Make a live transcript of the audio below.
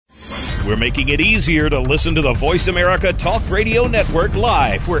We're making it easier to listen to the Voice America Talk Radio Network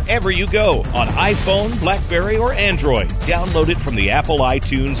live wherever you go on iPhone, BlackBerry, or Android. Download it from the Apple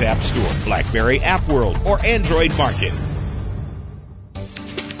iTunes App Store, BlackBerry App World, or Android Market.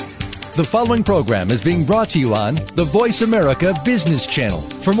 The following program is being brought to you on the Voice America Business Channel.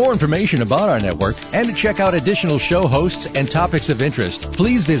 For more information about our network and to check out additional show hosts and topics of interest,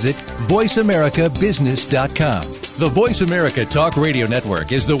 please visit voiceamericabusiness.com. The Voice America Talk Radio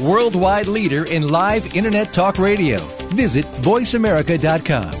Network is the worldwide leader in live Internet talk radio. Visit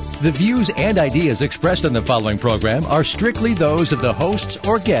voiceamerica.com. The views and ideas expressed on the following program are strictly those of the hosts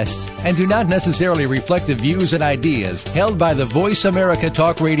or guests and do not necessarily reflect the views and ideas held by the Voice America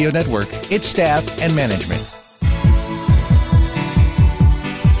Talk Radio Network, its staff, and management.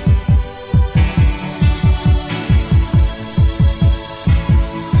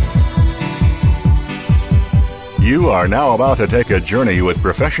 You are now about to take a journey with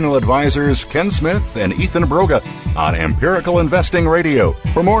professional advisors Ken Smith and Ethan Broga on Empirical Investing Radio.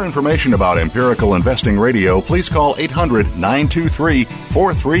 For more information about Empirical Investing Radio, please call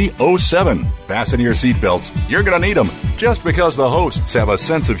 800-923-4307. Fasten your seatbelts. You're going to need them. Just because the hosts have a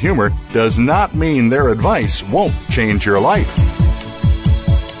sense of humor does not mean their advice won't change your life.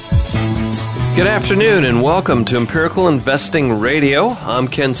 Good afternoon and welcome to Empirical Investing Radio. I'm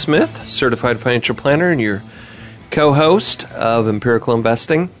Ken Smith, certified financial planner and your co-host of Empirical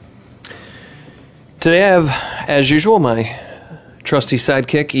Investing. Today I have, as usual, my trusty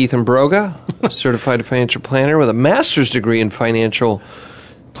sidekick, Ethan Broga, certified financial planner with a master's degree in financial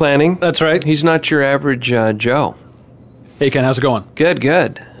planning. That's right. He's not your average Joe. Hey, Ken, how's it going? Good,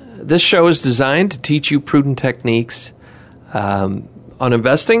 good. This show is designed to teach you prudent techniques on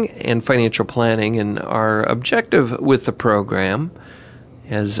investing and financial planning, and our objective with the program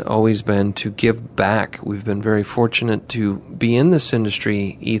has always been to give back. We've been very fortunate to be in this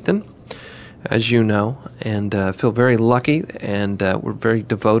industry, Ethan, as you know, and feel very lucky, and we're very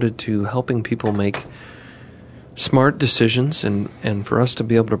devoted to helping people make smart decisions, and for us to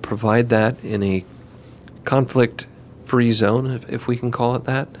be able to provide that in a conflict-free zone, if we can call it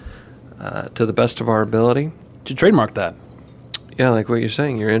that, to the best of our ability. Did you trademark that? Yeah, like what you're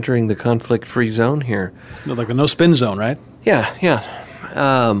saying. You're entering the conflict-free zone here. Like the no-spin zone, right? Yeah.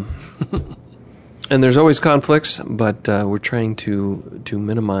 And there's always conflicts, but we're trying to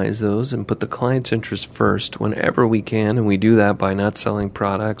minimize those and put the client's interest first whenever we can, and we do that by not selling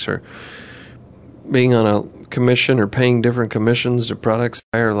products or being on a commission or paying different commissions to products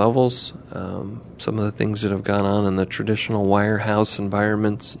at higher levels. Some of the things that have gone on in the traditional wirehouse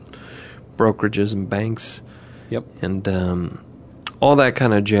environments, brokerages and banks, and all that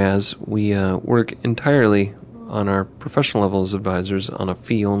kind of jazz. We work entirely on our professional level as advisors on a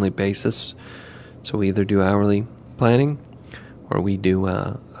fee-only basis. So we either do hourly planning or we do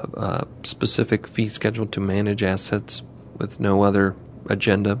a specific fee schedule to manage assets with no other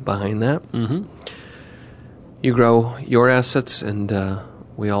agenda behind that. Mm-hmm. You grow your assets and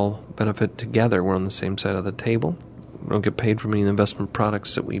we all benefit together. We're on the same side of the table. We don't get paid for any of the investment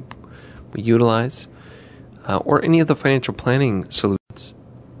products that we utilize or any of the financial planning solutions.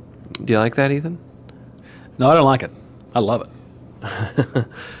 Do you like that, Ethan? No, I don't like it. I love it.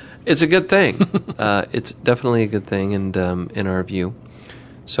 It's a good thing. It's definitely a good thing, and in our view.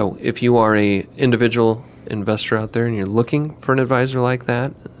 So if you are a individual investor out there and you're looking for an advisor like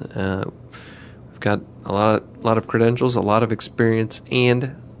that, we've got a lot of credentials, a lot of experience,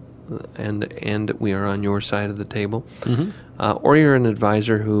 and we are on your side of the table. Mm-hmm. Or you're an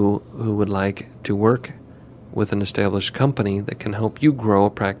advisor who would like to work with an established company that can help you grow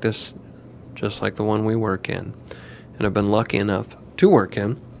a practice just like the one we work in and have been lucky enough to work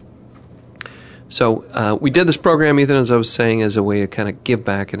in. So we did this program, Ethan, as I was saying, as a way to kind of give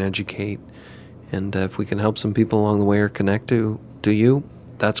back and educate. And if we can help some people along the way or connect to you,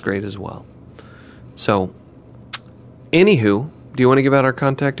 that's great as well. So, anywho, do you want to give out our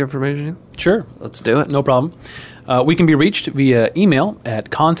contact information? Sure. Let's do it. No problem. We can be reached via email at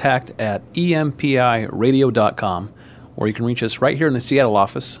contact@empiradio.com, or you can reach us right here in the Seattle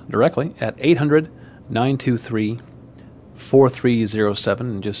office directly at 800-923-4307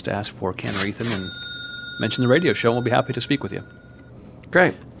 and just ask for Ken or Ethan and mention the radio show, and we'll be happy to speak with you.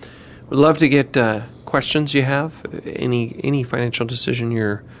 Great. We'd love to get questions you have, any financial decision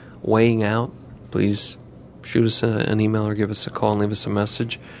you're weighing out. Please shoot us an email or give us a call and leave us a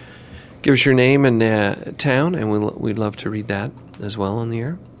message. Give us your name and town, and we'd love to read that as well on the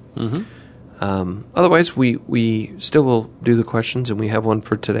air. Mm-hmm. Otherwise, we still will do the questions, and we have one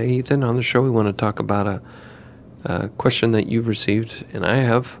for today, Ethan, on the show. We want to talk about a question that you've received, and I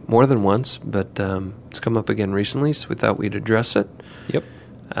have more than once, but it's come up again recently, so we thought we'd address it. Yep.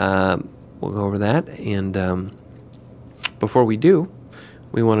 We'll go over that. And before we do,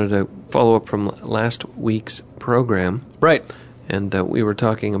 we wanted to follow up from last week's program. Right. And we were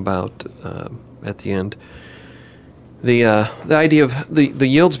talking about, at the end, the idea of the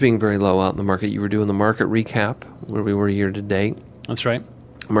yields being very low out in the market. You were doing the market recap, where we were year to date. That's right.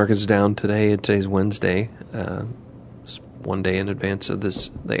 Market's down today. Today's Wednesday, one day in advance of the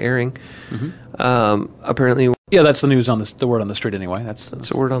airing. Mm-hmm. Apparently, yeah, that's the news on the word on the street anyway. That's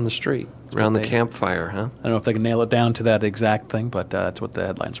the word on the street around the campfire, huh? I don't know if they can nail it down to that exact thing, but that's what the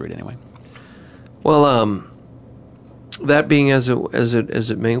headlines read anyway. Well, that being as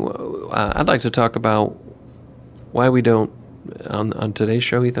it may, I'd like to talk about why we don't on today's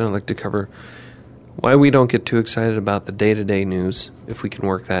show, Ethan. I'd like to cover why we don't get too excited about the day-to-day news, if we can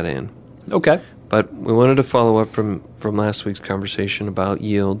work that in. Okay. But we wanted to follow up from last week's conversation about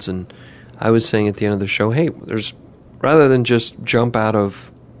yields, and I was saying at the end of the show, hey, rather than just jump out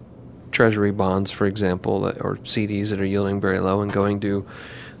of Treasury bonds, for example, or CDs that are yielding very low and going to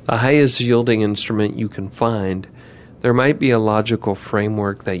the highest yielding instrument you can find, there might be a logical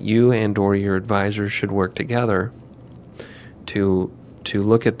framework that you and or your advisor should work together to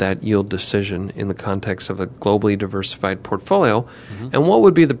look at that yield decision in the context of a globally diversified portfolio, mm-hmm. and what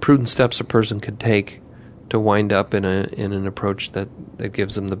would be the prudent steps a person could take to wind up in an approach that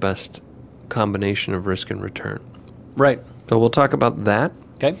gives them the best combination of risk and return. Right. So we'll talk about that.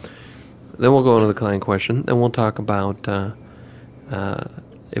 Okay. Then we'll go into the client question. Then we'll talk about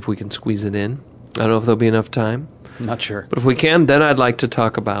if we can squeeze it in. I don't know if there'll be enough time. I'm not sure. But if we can, then I'd like to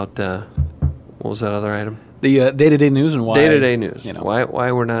talk about what was that other item? The day-to-day news and why day-to-day news. You know.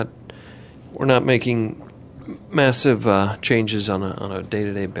 Why we're not making massive changes on a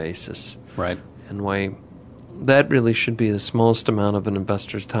day-to-day basis. Right. And why that really should be the smallest amount of an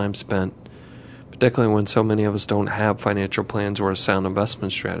investor's time spent, particularly when so many of us don't have financial plans or a sound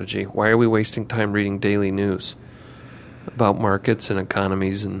investment strategy. Why are we wasting time reading daily news about markets and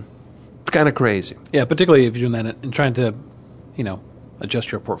economies? And it's kind of crazy. Yeah, particularly if you're doing that and trying to,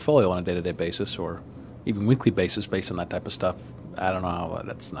 adjust your portfolio on a day-to-day basis or even weekly basis based on that type of stuff. I don't know how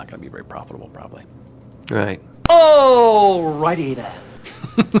that's not going to be very profitable, probably. Right. Oh, righty then.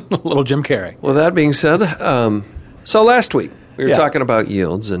 Little Jim Carrey. Well, that being said, so last week we were Yeah. talking about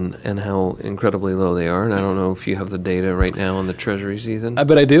yields and how incredibly low they are, and I don't know if you have the data right now on the treasuries, Ethan. I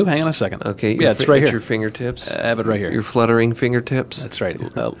bet I do. Hang on a second. Okay. Yeah, it's right at here. your fingertips. I have it right here. Your fluttering fingertips. That's right.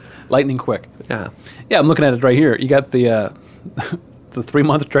 Lightning quick. Yeah. Yeah, I'm looking at it right here. You got the the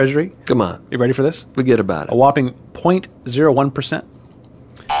 3-month treasury. Come on. You ready for this? Forget about A it. whopping 0.01%.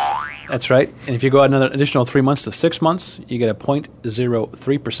 That's right. And if you go another additional 3 months to 6 months, you get a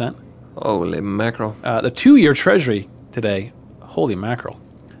 0.03%. Holy mackerel. The 2-year treasury today, holy mackerel,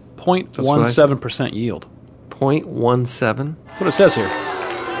 0.17% yield. 0.17? That's what it says here.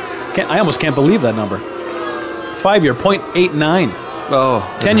 I almost can't believe that number. 5-year, 0.89.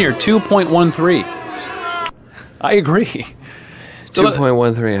 Oh. 10-year, 2.13. I agree.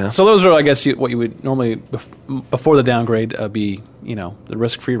 2.13, huh? So those are, I guess, what you would normally, before the downgrade, be, the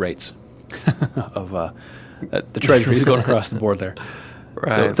risk-free rates of the treasuries going across the board there.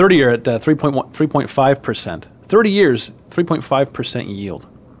 Right. So 30-year at 3.5%. 30 years, 3.5% yield.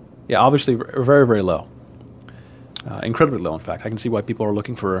 Yeah, obviously very, very low. Incredibly low, in fact. I can see why people are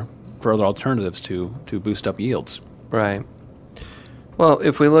looking for other alternatives to boost up yields. Right. Well,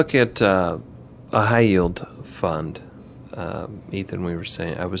 if we look at a high-yield fund, Ethan,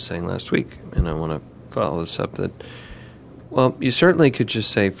 I was saying last week, and I want to follow this up, that, well, you certainly could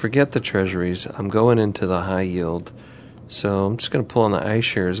just say, forget the treasuries, I'm going into the high yield, so I'm just going to pull on the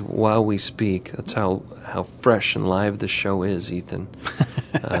iShares while we speak. That's how fresh and live the show is, Ethan.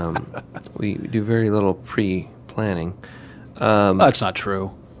 We do very little pre-planning. That's not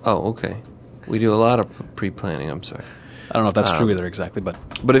true. Oh, okay. We do a lot of pre-planning, I'm sorry. I don't know if that's true either exactly, but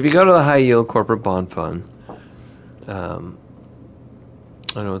if you go to the high-yield corporate bond fund, I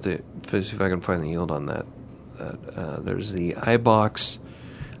don't know see if I can find the yield on that. There's the iBox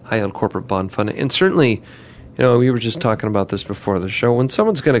high-yield corporate bond fund, and certainly, we were just talking about this before the show. When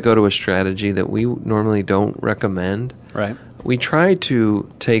someone's going to go to a strategy that we normally don't recommend, right, we try to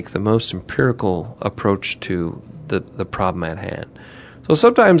take the most empirical approach to the problem at hand. So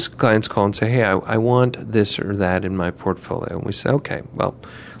sometimes clients call and say, hey, I want this or that in my portfolio. And we say, okay, well,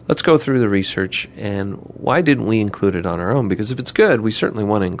 let's go through the research, and why didn't we include it on our own? Because if it's good, we certainly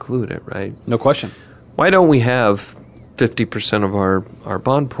want to include it, right? No question. Why don't we have 50% of our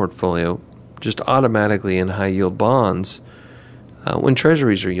bond portfolio just automatically in high-yield bonds when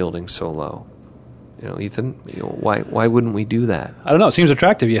treasuries are yielding so low? Ethan, why wouldn't we do that? I don't know. It seems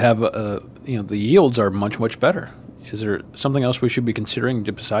attractive. You have, the yields are much, much better. Is there something else we should be considering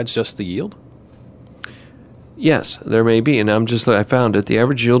besides just the yield? Yes, there may be, and I found it. The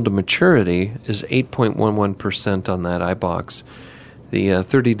average yield to maturity is 8.11% on that iBox. The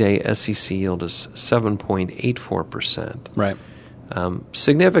 30-day SEC yield is 7.84%. Right.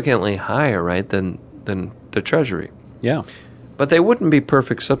 Significantly higher, right, than the Treasury. Yeah. But they wouldn't be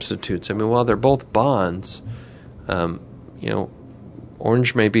perfect substitutes. I mean, while they're both bonds, orange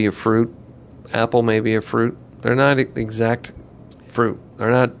may be a fruit, apple may be a fruit. They're not exact fruit.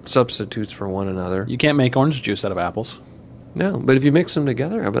 They're not substitutes for one another. You can't make orange juice out of apples. No, but if you mix them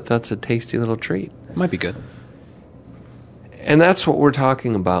together, I bet that's a tasty little treat. It might be good. And that's what we're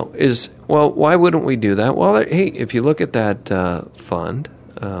talking about is, well, why wouldn't we do that? Well, hey, if you look at that fund,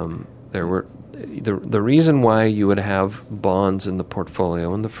 there were the reason why you would have bonds in the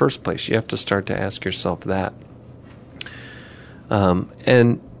portfolio in the first place, you have to start to ask yourself that.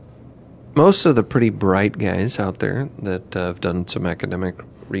 And most of the pretty bright guys out there that have done some academic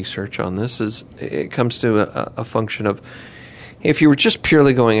research on this it comes to a function of, if you were just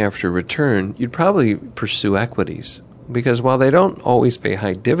purely going after return, you'd probably pursue equities. Because while they don't always pay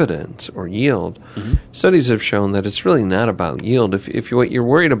high dividends or yield, studies have shown that it's really not about yield. If what you're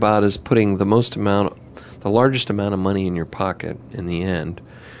worried about is putting the largest amount of money in your pocket in the end,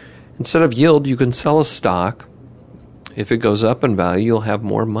 instead of yield, you can sell a stock. If it goes up in value, you'll have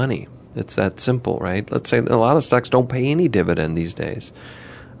more money. It's that simple, right? Let's say that a lot of stocks don't pay any dividend these days.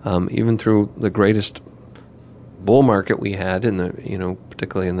 Even through the greatest bull market we had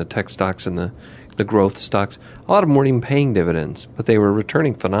particularly in the tech stocks and the growth stocks, a lot of them weren't even paying dividends, but they were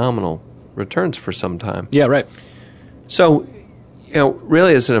returning phenomenal returns for some time. Yeah, right. So,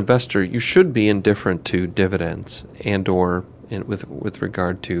 really as an investor, you should be indifferent to dividends with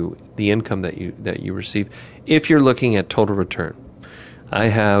regard to the income that you receive. If you're looking at total return, I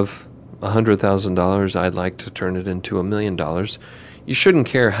have $100,000. I'd like to turn it into $1 million. You shouldn't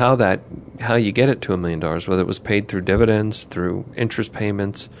care how you get it to $1 million, whether it was paid through dividends, through interest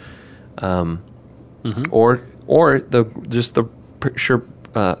payments, or the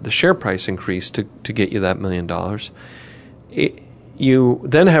share price increase to get you that $1 million. You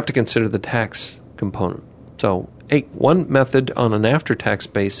then have to consider the tax component. So, one method on an after-tax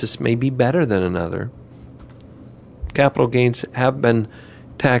basis may be better than another. Capital gains have been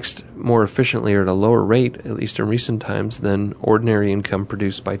taxed more efficiently or at a lower rate, at least in recent times, than ordinary income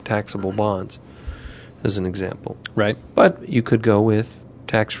produced by taxable bonds, as an example. Right. But you could go with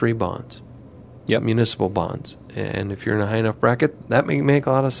tax-free bonds, municipal bonds. And if you're in a high enough bracket, that may make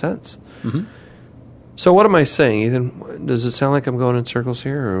a lot of sense. Mm-hmm. So what am I saying, Ethan? Does it sound like I'm going in circles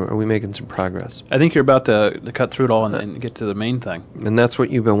here, or are we making some progress? I think you're about to cut through it all and get to the main thing. And that's what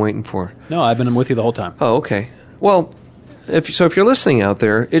you've been waiting for. No, I've been with you the whole time. Oh, okay. Well, if you're listening out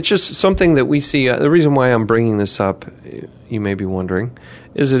there, it's just something that we see. The reason why I'm bringing this up, you may be wondering,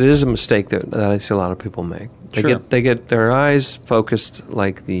 is it is a mistake that I see a lot of people make. They get their eyes focused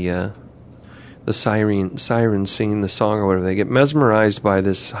like the siren singing the song or whatever. They get mesmerized by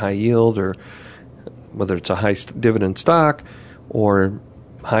this high yield, or whether it's a high dividend stock or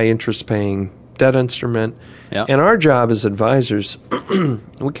high interest paying debt instrument. Yeah. And our job as advisors,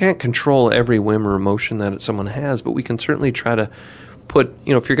 we can't control every whim or emotion that someone has, but we can certainly try to put,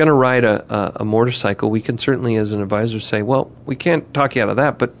 if you're going to ride a motorcycle, we can certainly as an advisor say, well, we can't talk you out of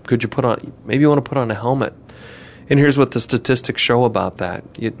that, but could you maybe you want to put on a helmet. And here's what the statistics show about that.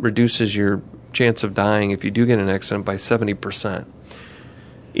 It reduces your chance of dying if you do get in an accident by 70%.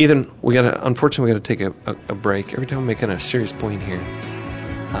 Ethan, unfortunately we got to take a break. Every time I'm making a serious point here.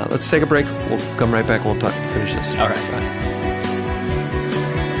 Let's take a break. We'll come right back. We'll finish this. All right. Bye.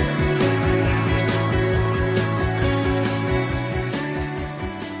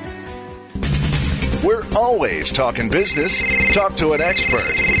 We're always talking business. Talk to an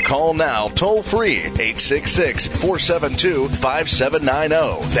expert. Call now toll free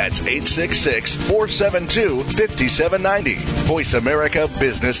 866-472-5790. That's 866-472-5790. Voice America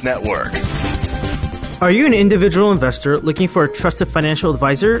Business Network. Are you an individual investor looking for a trusted financial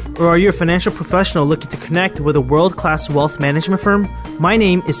advisor, or are you a financial professional looking to connect with a world-class wealth management firm? My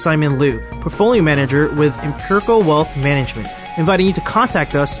name is Simon Liu, portfolio manager with Empirical Wealth Management, inviting you to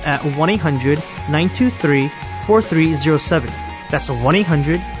contact us at 1-800-923-4307. That's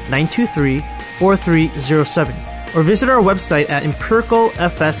 1-800-923-4307. Or visit our website at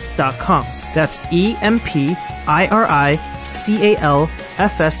empiricalfs.com. That's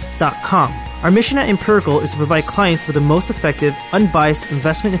EMPIRICALFS.com. Our mission at Empirical is to provide clients with the most effective, unbiased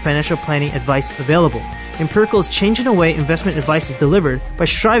investment and financial planning advice available. Empirical is changing the way investment advice is delivered by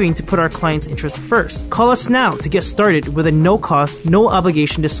striving to put our clients' interests first. Call us now to get started with a no-cost,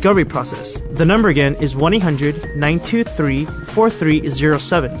 no-obligation discovery process. The number again is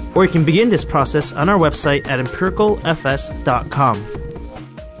 1-800-923-4307, or you can begin this process on our website at empiricalfs.com.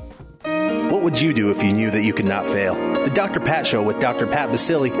 What would you do if you knew that you could not fail? The Dr. Pat Show with Dr. Pat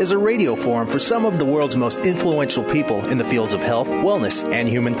Basili is a radio forum for some of the world's most influential people in the fields of health, wellness, and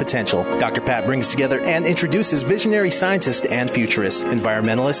human potential. Dr. Pat brings together and introduces visionary scientists and futurists,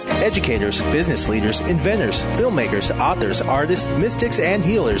 environmentalists, educators, business leaders, inventors, filmmakers, authors, artists, mystics, and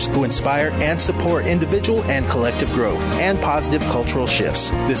healers who inspire and support individual and collective growth and positive cultural shifts.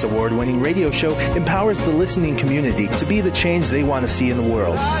 This award-winning radio show empowers the listening community to be the change they want to see in the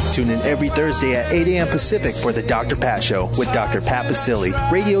world. Tune in every Thursday at 8 a.m. Pacific for the Dr. Pat Show with Dr. Pat Basili,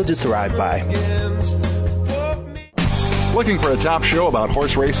 radio to thrive by. Looking for a top show about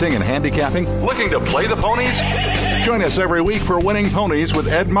horse racing and handicapping? Looking to play the ponies? Join us every week for Winning Ponies with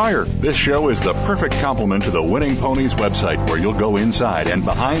Ed Meyer. This show is the perfect complement to the Winning Ponies website, where you'll go inside and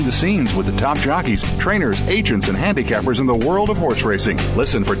behind the scenes with the top jockeys, trainers, agents, and handicappers in the world of horse racing.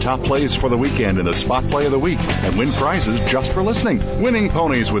 Listen for top plays for the weekend and the spot play of the week, and win prizes just for listening. Winning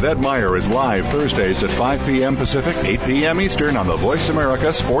Ponies with Ed Meyer is live Thursdays at 5 p.m. Pacific, 8 p.m. Eastern on the Voice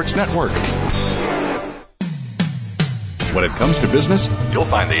America Sports Network. When it comes to business, you'll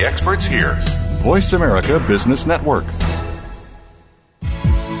find the experts here. Voice America Business Network.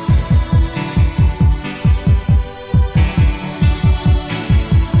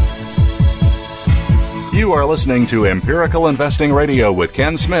 You are listening to Empirical Investing Radio with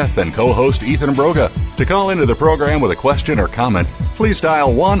Ken Smith and co-host Ethan Broga. To call into the program with a question or comment, please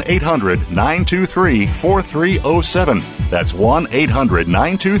dial 1-800-923-4307. That's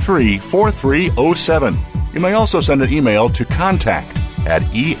 1-800-923-4307. You may also send an email to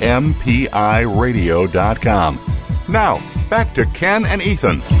contact@empiradio.com. Now, back to Ken and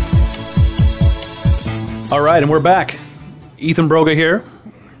Ethan. All right, and we're back. Ethan Broga here,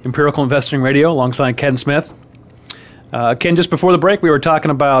 Empirical Investing Radio, alongside Ken Smith. Ken, just before the break, we were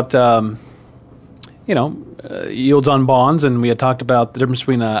talking about, yields on bonds, and we had talked about the difference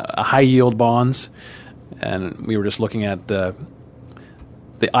between a high-yield bonds, and we were just looking at the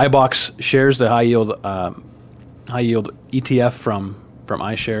iBox shares, the high yield ETF from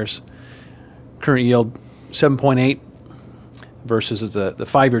iShares. Current yield 7.8 versus the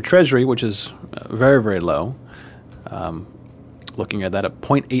 5-year Treasury, which is very, very low. Looking at that at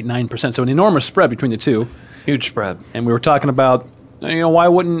 0.89%, so an enormous spread between the two. Huge spread. And we were talking about, why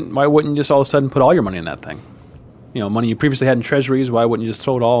wouldn't you just all of a sudden put all your money in that thing? Money you previously had in Treasuries, why wouldn't you just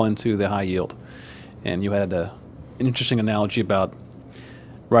throw it all into the high yield? And you had an interesting analogy about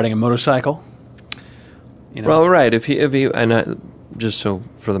riding a motorcycle. Well, right. If you, and just so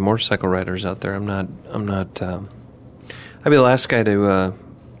for the motorcycle riders out there, I'm not. I'd be the last guy to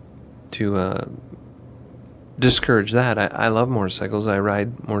discourage that. I love motorcycles. I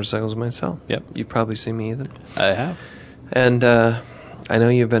ride motorcycles myself. Yep. You've probably seen me, Ethan. I have. And I know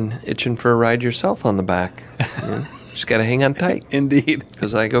you've been itching for a ride yourself on the back. Just got to hang on tight. Indeed,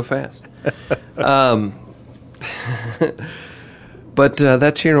 because I go fast. But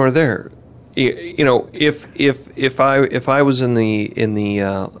that's here nor there. If I was in the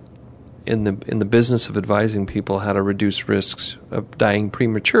business of advising people how to reduce risks of dying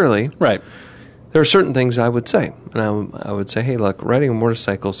prematurely, right, there are certain things I would say, and I would say, hey, look, riding a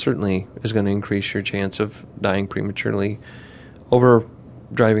motorcycle certainly is going to increase your chance of dying prematurely over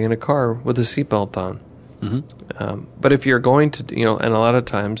driving in a car with a seatbelt on. Mm-hmm. But if you're going to, and a lot of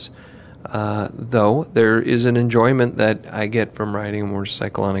times. Though there is an enjoyment that I get from riding a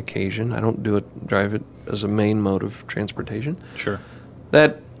motorcycle on occasion. I don't drive it as a main mode of transportation. Sure.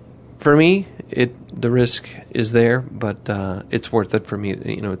 That, for me, the risk is there, but it's worth it for me.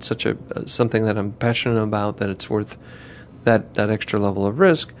 It's such something that I'm passionate about that it's worth that extra level of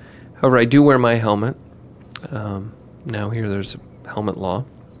risk. However, I do wear my helmet. Now here there's a helmet law,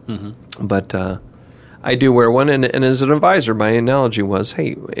 but. I do wear one, and as an advisor, my analogy was,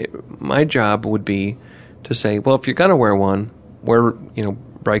 hey, my job would be to say, well, if you're going to wear one, wear,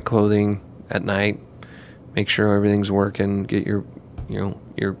 bright clothing at night, make sure everything's working, get your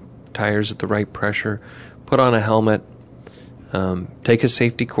tires at the right pressure, put on a helmet, take a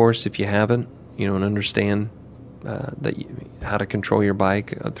safety course if you haven't, and understand how to control your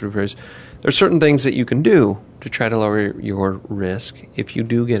bike through various. There's certain things that you can do to try to lower your risk if you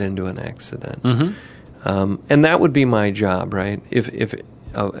do get into an accident. Mm-hmm. And that would be my job, right? If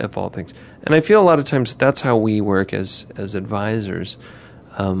all things, and I feel a lot of times that's how we work as advisors.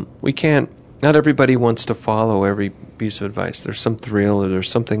 We can't Not everybody wants to follow every piece of advice. There's some thrill or there's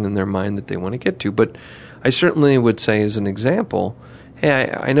something in their mind that they want to get to. But I certainly would say, as an example,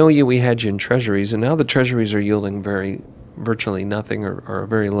 hey, I know we had you in treasuries, and now the treasuries are yielding virtually nothing or a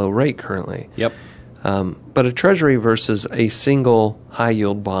very low rate currently. Yep. But a treasury versus a single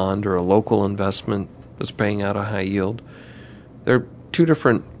high-yield bond or a local investment that's paying out a high yield, they're two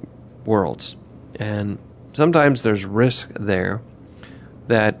different worlds. And sometimes there's risk there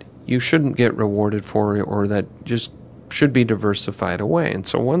that you shouldn't get rewarded for, or that just should be diversified away. And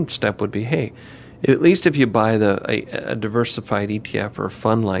so one step would be, hey, at least if you buy a diversified ETF or a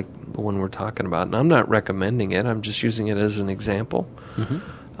fund like the one we're talking about, and I'm not recommending it, I'm just using it as an example,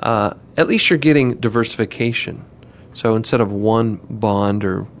 at least you're getting diversification. So instead of one bond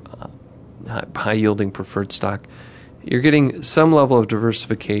or high-yielding preferred stock, you're getting some level of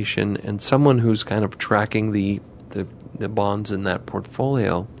diversification and someone who's kind of tracking the bonds in that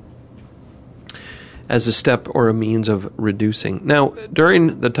portfolio as a step or a means of reducing. Now,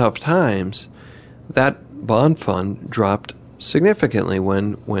 during the tough times, that bond fund dropped significantly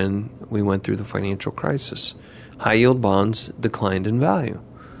when we went through the financial crisis. High-yield bonds declined in value.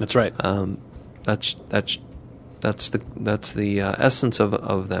 That's right. That's the essence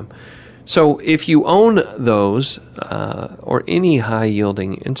of them. So if you own those or any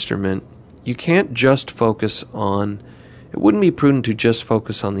high-yielding instrument, you can't just focus on. It wouldn't be prudent to just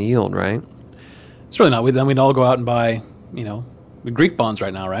focus on the yield, right? It's really not. Then we'd all go out and buy, Greek bonds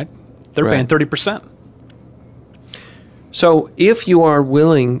right now, right? They're paying 30%. So if you are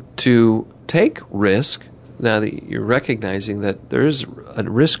willing to take risk, now that you're recognizing that there is a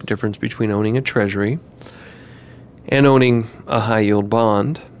risk difference between owning a treasury and owning a high-yield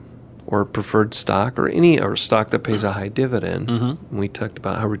bond or preferred stock or stock that pays a high dividend. And we talked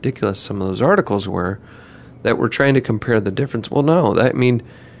about how ridiculous some of those articles were that were trying to compare the difference. Well, no,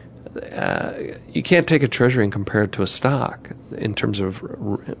 you can't take a treasury and compare it to a stock in terms of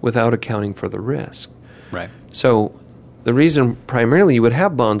without accounting for the risk. Right. So the reason primarily you would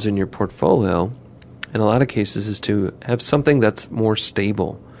have bonds in your portfolio in a lot of cases is to have something that's more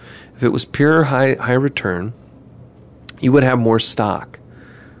stable. If it was pure high return, you would have more stock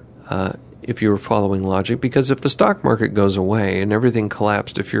if you were following logic, because if the stock market goes away and everything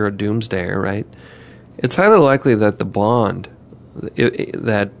collapsed, if you're a doomsdayer, right, it's highly likely that the bond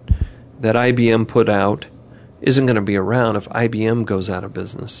that IBM put out isn't going to be around if IBM goes out of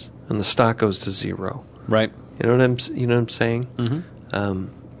business and the stock goes to zero. Right. You know what I'm saying? Mm-hmm.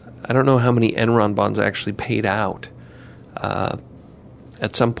 I don't know how many Enron bonds actually paid out.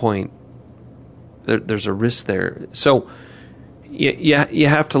 At some point, there's a risk there. So you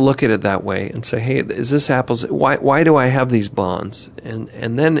have to look at it that way and say, hey, is this apples? Why do I have these bonds?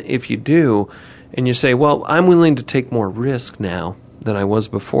 And then if you do, and you say, well, I'm willing to take more risk now than I was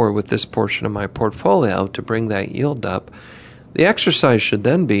before with this portion of my portfolio to bring that yield up, the exercise should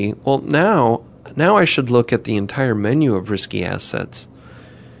then be, well, now I should look at the entire menu of risky assets.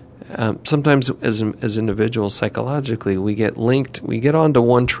 Sometimes as individuals, psychologically, we get onto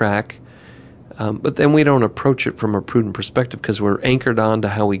one track, but then we don't approach it from a prudent perspective because we're anchored on to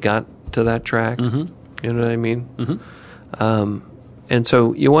how we got to that track. Mm-hmm. You know what I mean? Mm-hmm. And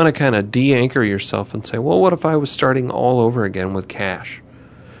so you want to kind of de-anchor yourself and say, well, what if I was starting all over again with cash?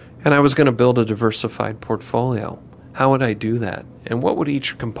 And I was going to build a diversified portfolio. How would I do that? And what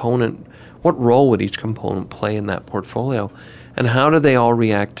role would each component play in that portfolio? And how do they all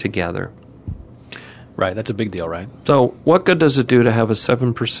react together? Right, that's a big deal, right? So what good does it do to have a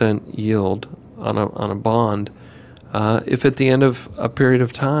 7% yield on a bond if at the end of a period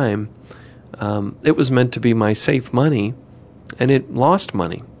of time it was meant to be my safe money and it lost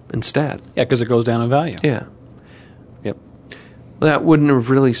money instead? Yeah, because it goes down in value. Yeah. Yep. That wouldn't have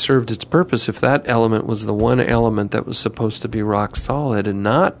really served its purpose if that element was the one element that was supposed to be rock solid and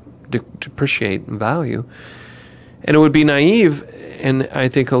not depreciate in value. And it would be naive and I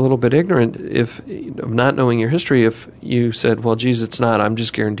think a little bit ignorant of not knowing your history if you said, well, geez, it's not. I'm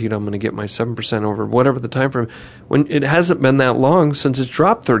just guaranteed I'm going to get my 7% over whatever the time frame. When it hasn't been that long since it's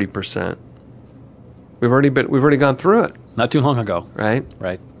dropped 30%. We've already gone through it. Not too long ago. Right?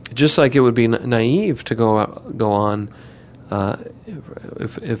 Right. Just like it would be naive to go on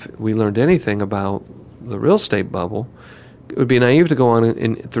if we learned anything about the real estate bubble. It would be naive to go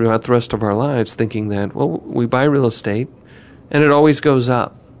on throughout the rest of our lives thinking that, well, we buy real estate and it always goes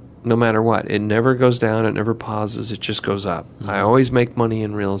up no matter what. It never goes down. It never pauses. It just goes up. Mm-hmm. I always make money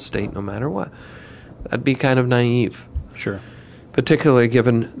in real estate no matter what. That'd be kind of naive. Sure. Particularly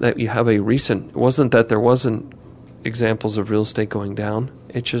given that you have it wasn't that there wasn't examples of real estate going down.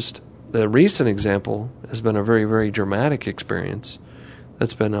 It's just the recent example has been a very, very dramatic experience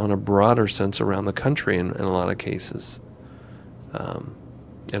That's been on a broader sense around the country in a lot of cases.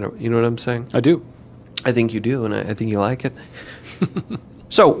 You know what I'm saying? I do. I think you do, and I think you like it.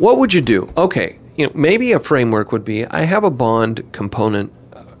 So what would you do? Okay, maybe a framework would be, I have a bond component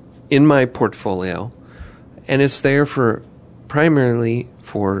in my portfolio, and it's there primarily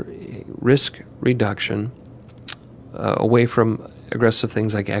for risk reduction, away from aggressive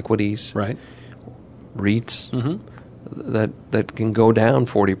things like equities, right? REITs, that can go down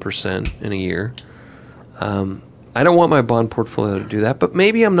 40% in a year. I don't want my bond portfolio to do that, but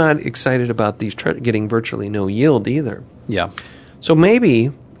maybe I'm not excited about these getting virtually no yield either. Yeah. So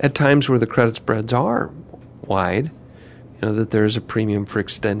maybe at times where the credit spreads are wide, that there's a premium for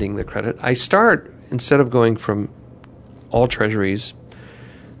extending the credit, I start, instead of going from all treasuries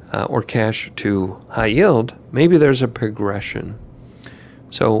or cash to high yield, maybe there's a progression.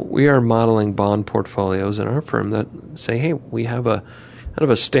 So we are modeling bond portfolios in our firm that say, hey, we have a kind of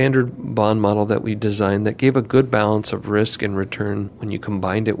a standard bond model that we designed that gave a good balance of risk and return when you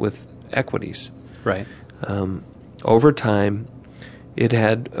combined it with equities. Right. Over time, it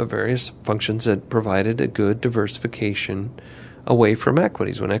had various functions that provided a good diversification away from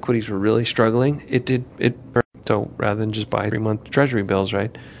equities. When equities were really struggling, so rather than just buy 3-month treasury bills,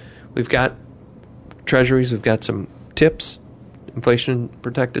 right? We've got treasuries, we've got some TIPS,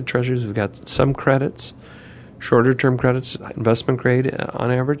 inflation-protected treasuries, we've got some credits, shorter-term credits, investment grade on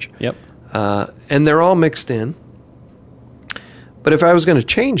average. Yep. And they're all mixed in. But if I was going to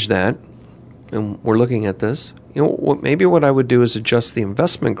change that, and we're looking at this, maybe what I would do is adjust the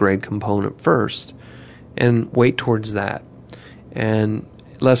investment grade component first and wait towards that, and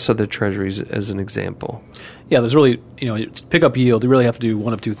less of the treasuries as an example. Yeah, there's really, to pick up yield, you really have to do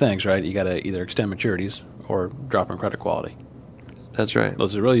one of two things, right? You got to either extend maturities or drop in credit quality. That's right.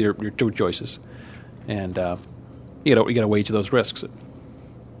 Those are really your two choices. And you got to weigh each of those risks.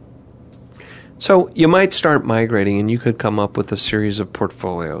 So you might start migrating, and you could come up with a series of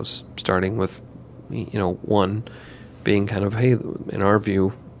portfolios, starting with, one being kind of, hey, in our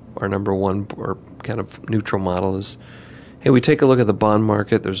view, our number one or kind of neutral model is, hey, we take a look at the bond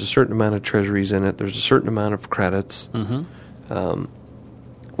market. There's a certain amount of treasuries in it. There's a certain amount of credits.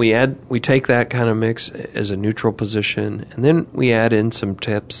 We take that kind of mix as a neutral position, and then we add in some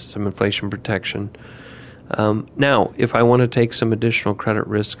TIPS, some inflation protection. Now, if I want to take some additional credit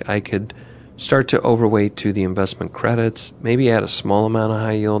risk, I could start to overweight to the investment credits, maybe add a small amount of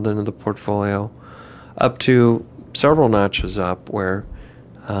high yield into the portfolio, up to several notches up where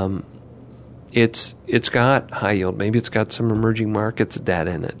it's got high yield. Maybe it's got some emerging markets debt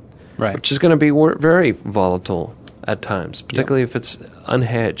in it, right? Which is going to be very volatile at times, particularly if it's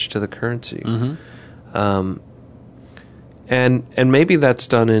unhedged to the currency. And maybe that's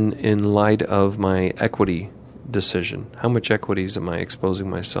done in light of my equity decision. How much equities am I exposing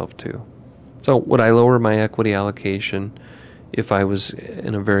myself to? So would I lower my equity allocation if I was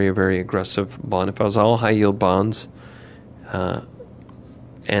in a very, very aggressive bond? If I was all high-yield bonds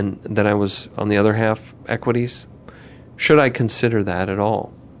and then I was, on the other half, equities, should I consider that at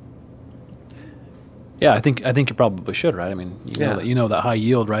all? Yeah, I think you probably should, right? I mean, you know that high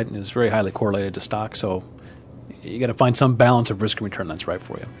yield, right, is very highly correlated to stock, so you got to find some balance of risk and return that's right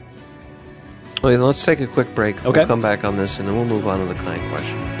for you. Well, let's take a quick break. Okay. We'll come back on this, and then we'll move on to the client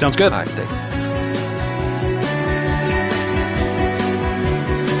question. Sounds good. All right, thanks.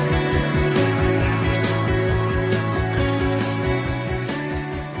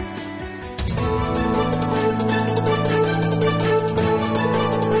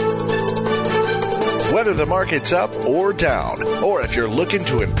 Whether the market's up or down, or if you're looking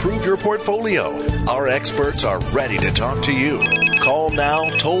to improve your portfolio, our experts are ready to talk to you. Call now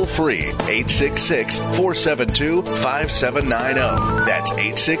toll free 866-472-5790. That's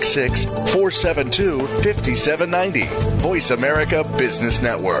 866-472-5790. Voice America Business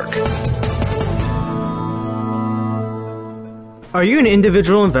Network. Are you an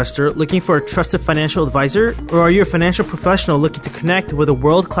individual investor looking for a trusted financial advisor, or are you a financial professional looking to connect with a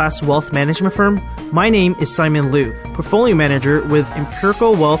world-class wealth management firm? My name is Simon Liu, portfolio manager with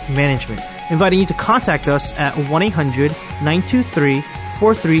Empirical Wealth Management, inviting you to contact us at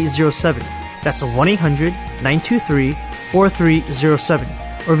 1-800-923-4307. That's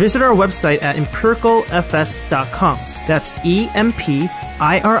 1-800-923-4307. Or visit our website at empiricalfs.com. That's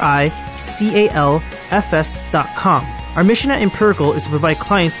EMPIRICALFS.com. Our mission at Empirical is to provide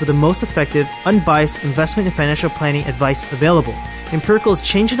clients with the most effective, unbiased investment and financial planning advice available. Empirical is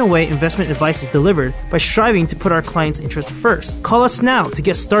changing the way investment advice is delivered by striving to put our clients' interests first. Call us now to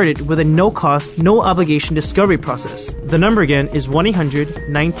get started with a no-cost, no-obligation discovery process. The number again is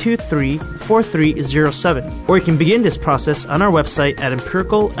 1-800-923-4307, or you can begin this process on our website at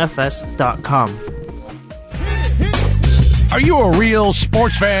empiricalfs.com. Are you a real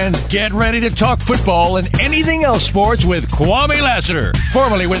sports fan? Get ready to talk football and anything else sports with Kwame Lassiter,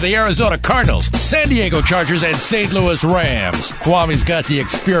 formerly with the Arizona Cardinals, San Diego Chargers, and St. Louis Rams. Kwame's got the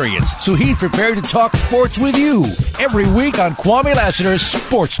experience, so he's prepared to talk sports with you every week on Kwame Lassiter's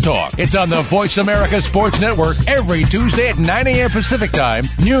Sports Talk. It's on the Voice America Sports Network every Tuesday at 9 a.m. Pacific Time,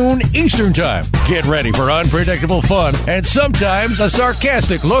 noon Eastern Time. Get ready for unpredictable fun and sometimes a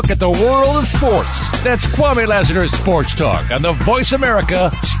sarcastic look at the world of sports. That's Kwame Lassiter's Sports Talk on the Voice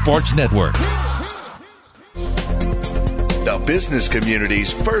America Sports Network. The business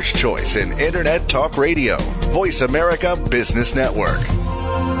community's first choice in Internet Talk Radio. Voice America Business Network.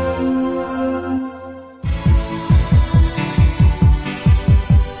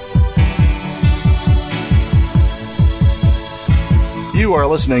 You are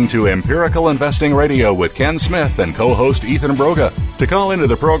listening to Empirical Investing Radio with Ken Smith and co-host Ethan Broga. To call into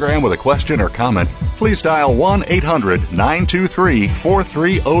the program with a question or comment, please dial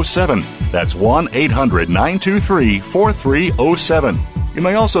 1-800-923-4307. That's 1-800-923-4307. You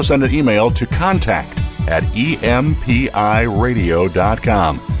may also send an email to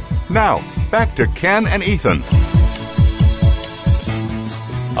contact@empiradio.com. Now, back to Ken and Ethan.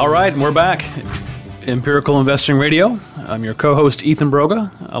 All right, and we're back. Empirical Investing Radio. I'm your co-host, Ethan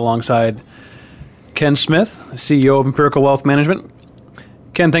Broga, alongside Ken Smith, CEO of Empirical Wealth Management.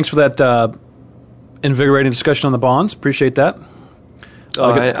 Ken, thanks for that invigorating discussion on the bonds. Appreciate that.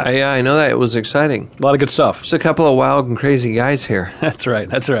 I know that. It was exciting. A lot of good stuff. There's a couple of wild and crazy guys here. That's right.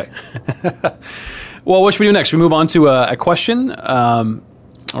 Well, what should we do next? Should we move on to a question?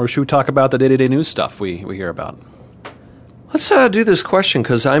 Or should we talk about the day-to-day news stuff we hear about? Let's do this question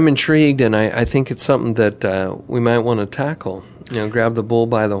because I'm intrigued and I think it's something that we might want to tackle. Grab the bull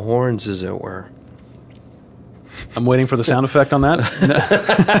by the horns, as it were. I'm waiting for the sound effect on that.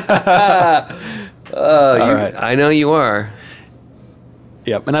 Right. I know you are.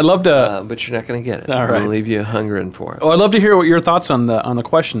 Yep, and I'd love to... but you're not going to get it. All right. I'm going to leave you hungering for it. Oh, I'd love to hear what your thoughts on the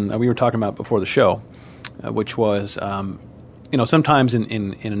question we were talking about before the show, which was, sometimes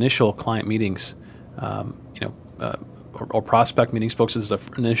in initial client meetings, or prospect meetings, folks, this is the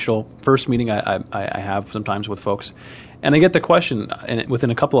initial first meeting I have sometimes with folks, and I get the question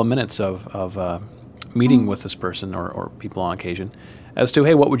within a couple of minutes of meeting with this person or people on occasion as to,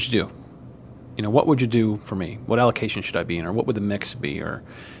 hey, what would you do? What would you do for me? What allocation should I be in? Or what would the mix be? Or,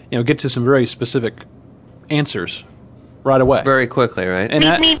 get to some very specific answers right away. Very quickly, right? And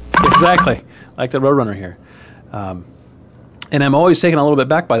exactly, like the Roadrunner here. And I'm always taken a little bit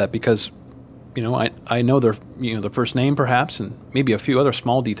back by that because, I know their their first name perhaps and maybe a few other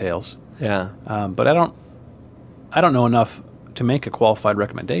small details. Yeah. But I don't know enough to make a qualified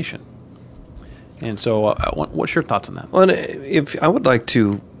recommendation. And so, what's your thoughts on that? Well, if I would like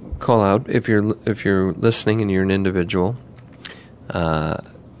to call out if you're listening and you're an individual, and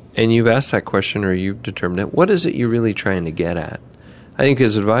you've asked that question or you've determined it, what is it you're really trying to get at? I think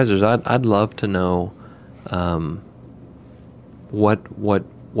as advisors, I'd love to know what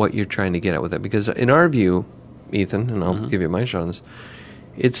you're trying to get at with it, because in our view, Ethan, and I'll give you my shot on this,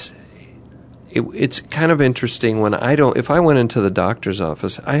 it's kind of interesting when if I went into the doctor's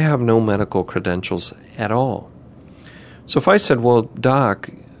office, I have no medical credentials at all. So if I said, well,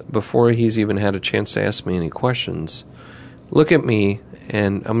 doc, before he's even had a chance to ask me any questions, look at me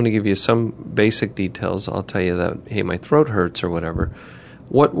and I'm going to give you some basic details. I'll tell you that, hey, my throat hurts or whatever.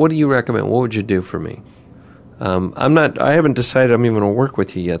 What do you recommend? What would you do for me? I haven't decided I'm even going to work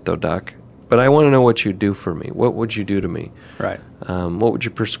with you yet, though, doc. But I want to know what you do for me. What would you do to me? Right. What would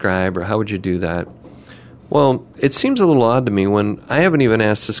you prescribe, or how would you do that? Well, it seems a little odd to me when I haven't even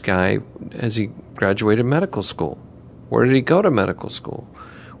asked this guy, has he graduated medical school? Where did he go to medical school?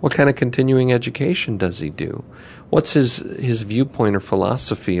 What kind of continuing education does he do? What's his viewpoint or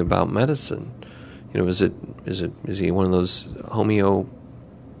philosophy about medicine? Is he one of those homeopathic?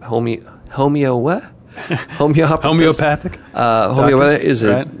 Homeopathic? Homeopathic. Is it,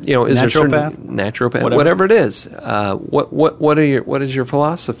 right? is there certain naturopath? whatever it is. What is your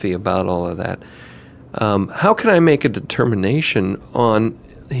philosophy about all of that? How can I make a determination on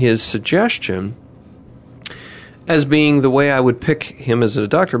his suggestion as being the way I would pick him as a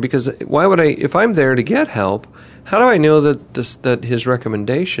doctor? Because why would I, if I'm there to get help, how do I know that his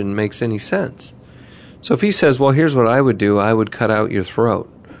recommendation makes any sense? So if he says, well, here's what I would do, I would cut out your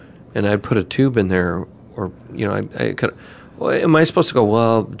throat, and I'd put a tube in there, or I cut. am I supposed to go,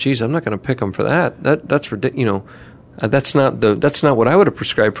 well, geez, I'm not going to pick them for that. That's ridiculous. That's not what I would have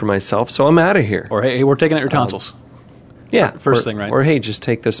prescribed for myself, so I'm out of here. Or, hey, we're taking out your tonsils. First thing, right? Or, hey, just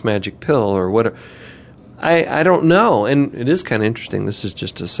take this magic pill, or whatever. I don't know. And it is kind of interesting. This is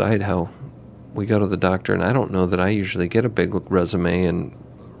just a side how we go to the doctor, and I don't know that I usually get a big resume and,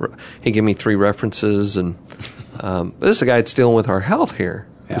 hey, give me 3 references. And but this is a guy that's dealing with our health here.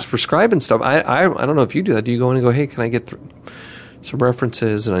 Yeah. Who's prescribing stuff. I don't know if you do that. Do you go in and go, hey, can I get some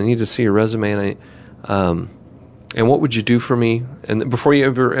references, and I need to see your resume, and what would you do for me? And before you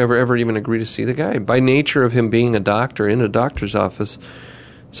ever even agree to see the guy, by nature of him being a doctor in a doctor's office,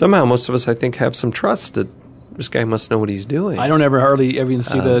 somehow most of us, I think, have some trust that this guy must know what he's doing. I don't hardly ever even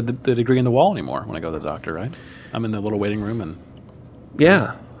see the degree in the wall anymore when I go to the doctor, right? I'm in the little waiting room, and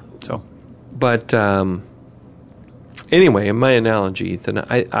yeah. So, but anyway, in my analogy, Ethan,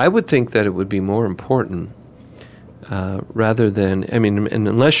 I would think that it would be more important. Rather than, and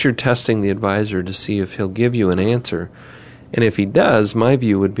unless you're testing the advisor to see if he'll give you an answer, and if he does, my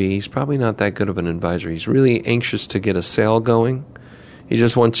view would be he's probably not that good of an advisor. He's really anxious to get a sale going. He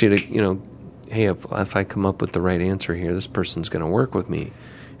just wants you to, hey, if I come up with the right answer here, this person's going to work with me,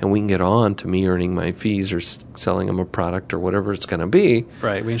 and we can get on to me earning my fees or selling them a product or whatever it's going to be.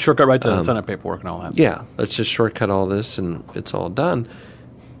 Right, we can shortcut right to sign up paperwork and all that. Yeah, let's just shortcut all this and it's all done.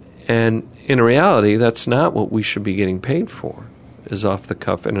 And in reality, that's not what we should be getting paid for, is off the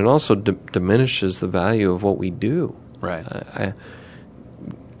cuff. And it also diminishes the value of what we do. Right.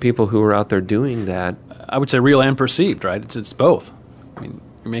 People who are out there doing that. I would say real and perceived, right? It's both. I mean,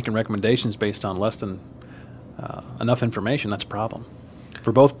 you're making recommendations based on less than enough information. That's a problem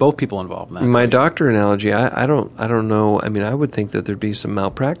for both people involved in that. My doctor analogy, I don't know. I mean, I would think that there'd be some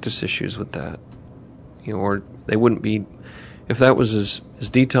malpractice issues with that. Or they wouldn't be... If that was as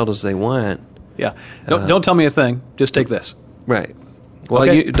detailed as they want. Yeah. Don't tell me a thing. Just take this. Right. Well,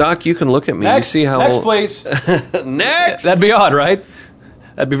 okay. Doc, you can look at me. Next, you see how... Next, please. Next! That'd be odd, right?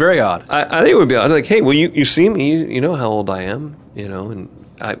 That'd be very odd. I think it would be odd. Like, hey, well, you see me. You know how old I am. And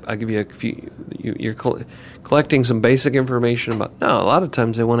I give you a few... You're collecting some basic information about... No, a lot of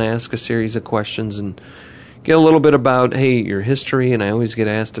times they want to ask a series of questions and get a little bit about, hey, your history. And I always get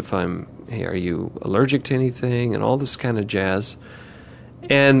asked if hey, are you allergic to anything, and all this kind of jazz.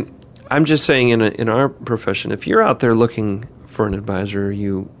 And I'm just saying, in our profession, if you're out there looking for an advisor,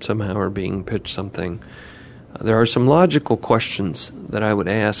 you somehow are being pitched something, there are some logical questions that I would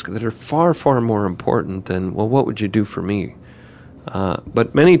ask that are far, far more important than, well, what would you do for me?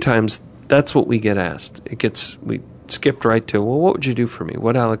 But many times, that's what we get asked. We skipped right to, well, what would you do for me?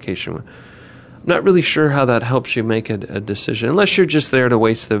 What allocation? I'm not really sure how that helps you make a decision, unless you're just there to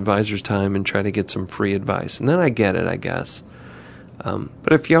waste the advisor's time and try to get some free advice. And then I get it, I guess.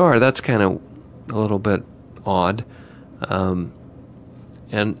 But if you are, that's kind of a little bit odd.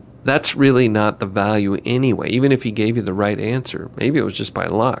 And that's really not the value anyway, even if he gave you the right answer. Maybe it was just by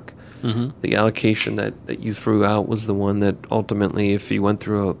luck. Mm-hmm. The allocation that you threw out was the one that ultimately, if you went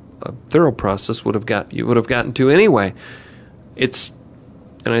through a thorough process, you would have gotten to anyway.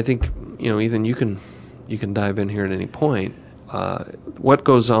 And I think, Ethan, you can dive in here at any point. What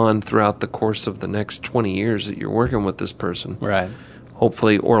goes on throughout the course of the next 20 years that you're working with this person, right?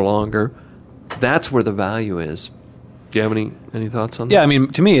 Hopefully, or longer. That's where the value is. Do you have any thoughts on that? Yeah, I mean,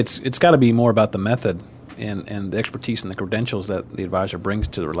 to me, it's got to be more about the method and the expertise and the credentials that the advisor brings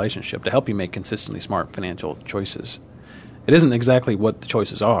to the relationship to help you make consistently smart financial choices. It isn't exactly what the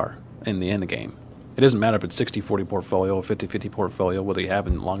choices are in the end game. It doesn't matter if it's 60-40 portfolio, 50-50 portfolio, whether you have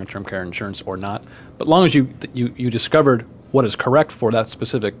in longer-term care insurance or not. But as long as you discovered what is correct for that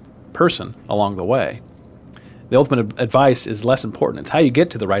specific person along the way, the ultimate advice is less important. It's how you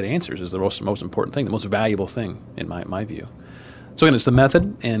get to the right answers is the most important thing, the most valuable thing in my view. So again, it's the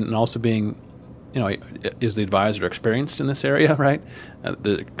method and also being, is the advisor experienced in this area, right?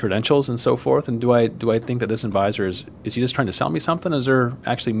 The credentials and so forth. And do I think that this advisor is he just trying to sell me something? Is there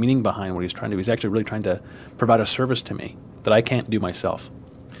actually meaning behind what he's trying to do? He's actually really trying to provide a service to me that I can't do myself.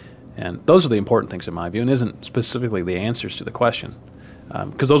 And those are the important things in my view, and isn't specifically the answers to the question,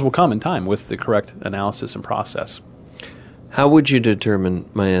 because those will come in time with the correct analysis and process. How would you determine,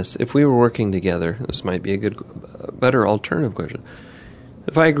 if we were working together, this might be a better alternative question.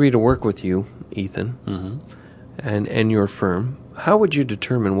 If I agree to work with you, Ethan, mm-hmm. and your firm, how would you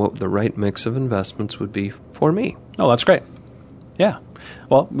determine what the right mix of investments would be for me? Oh, that's great. Yeah.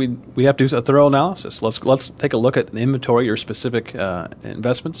 Well, we have to do a thorough analysis. Let's take a look at the inventory, your specific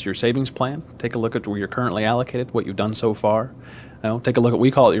investments, your savings plan. Take a look at where you're currently allocated, what you've done so far. Take a look at,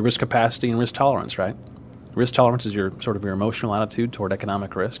 we call it your risk capacity and risk tolerance, right? Risk tolerance is your emotional attitude toward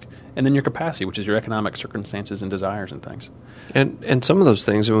economic risk, and then your capacity, which is your economic circumstances and desires and things. And some of those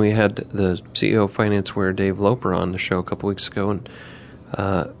things, when we had the CEO of FinanceWare, Dave Loper, on the show a couple weeks ago, and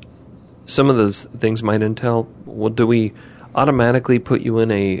some of those things might entail, well, do we automatically put you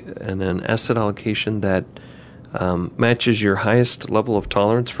in an asset allocation that matches your highest level of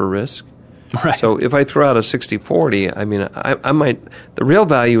tolerance for risk? Right. So if I throw out a 60-40, I mean, I might, the real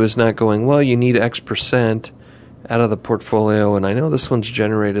value is not going, well, you need X percent out of the portfolio, and I know this one's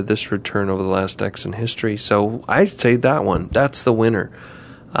generated this return over the last X in history, so I say that one, that's the winner.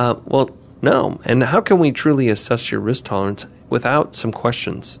 Well, no. And how can we truly assess your risk tolerance without some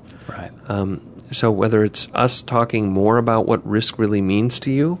questions? Right. So whether it's us talking more about what risk really means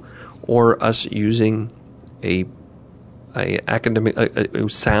to you, or us using a academic, a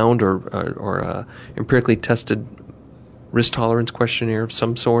sound or empirically tested risk tolerance questionnaire of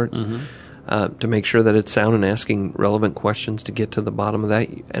some sort, to make sure that it's sound and asking relevant questions to get to the bottom of that.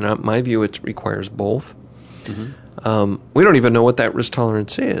 And in my view, it requires both. We don't even know what that risk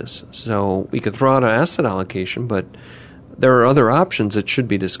tolerance is, so we could throw out an asset allocation, but there are other options that should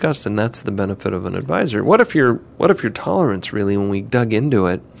be discussed, and that's the benefit of an advisor. What if your tolerance really, when we dug into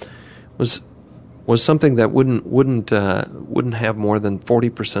it, was something that wouldn't have more than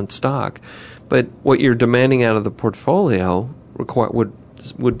 40% stock, but what you're demanding out of the portfolio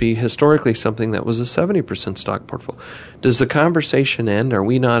would be historically something that was a 70% stock portfolio. Does the conversation end? Are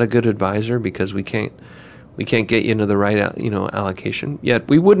we not a good advisor because we can't get you into the right allocation? Yet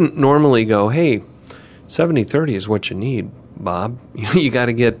we wouldn't normally go, hey, 70-30 is what you need, Bob. You got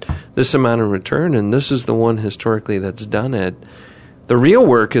to get this amount in return, and this is the one historically that's done it. The real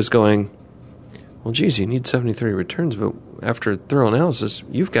work is going, well, geez, you need 70-30 returns, but after thorough analysis,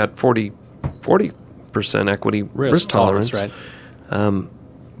 you've got 40% equity risk tolerance. Right.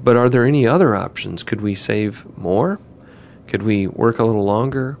 But are there any other options? Could we save more? Could we work a little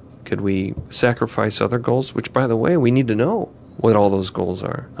longer? Could we sacrifice other goals? Which, by the way, we need to know what all those goals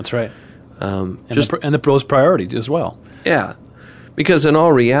are. That's right. And those priorities as well. Yeah. Because in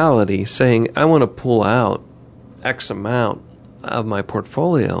all reality, saying, I want to pull out X amount of my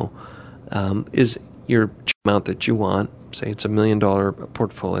portfolio is your amount that you want. Say it's $1 million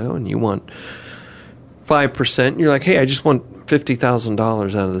portfolio and you want 5%. You're like, hey, I just want $50,000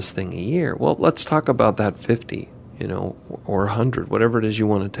 out of this thing a year. Well, let's talk about that 50, or 100, whatever it is you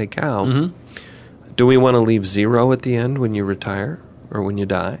want to take out. Do we want to leave zero at the end when you retire or when you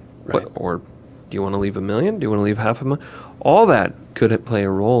die? Right. Or do you want to leave $1 million? Do you want to leave $500,000? All that could play a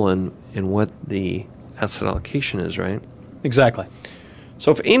role in what the asset allocation is, right? Exactly.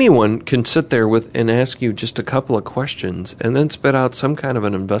 So if anyone can sit there and ask you just a couple of questions and then spit out some kind of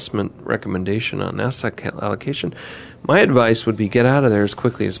an investment recommendation on asset allocation, my advice would be get out of there as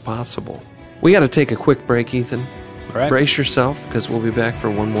quickly as possible. We got to take a quick break, Ethan. Right. Brace yourself, because we'll be back for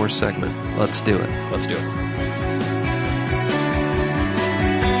one more segment. Let's do it. Let's do it.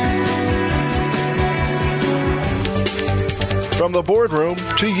 From the boardroom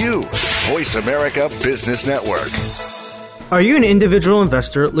to you, Voice America Business Network. Are you an individual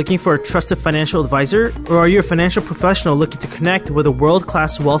investor looking for a trusted financial advisor, or are you a financial professional looking to connect with a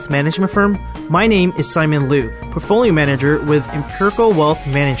world-class wealth management firm? My name is Simon Liu, portfolio manager with Empirical Wealth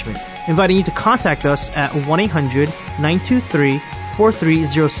Management, inviting you to contact us at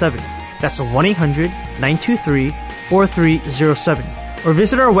 1-800-923-4307. That's 1-800-923-4307. Or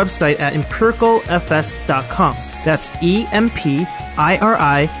visit our website at empiricalfs.com. That's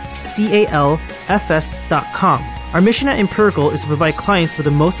EMPIRICALFS.com. Our mission at Empirical is to provide clients with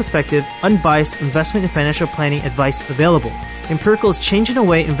the most effective, unbiased investment and financial planning advice available. Empirical is changing the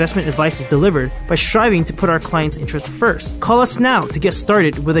way investment advice is delivered by striving to put our clients' interests first. Call us now to get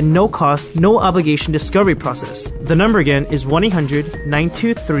started with a no-cost, no-obligation discovery process. The number again is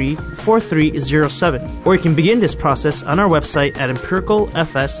 1-800-923-4307. Or you can begin this process on our website at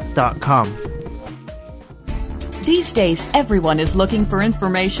empiricalfs.com. These days, everyone is looking for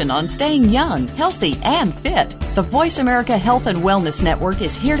information on staying young, healthy, and fit. The Voice America Health and Wellness Network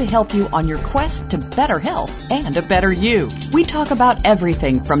is here to help you on your quest to better health and a better you. We talk about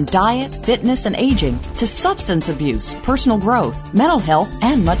everything from diet, fitness, and aging to substance abuse, personal growth, mental health,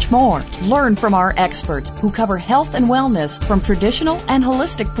 and much more. Learn from our experts who cover health and wellness from traditional and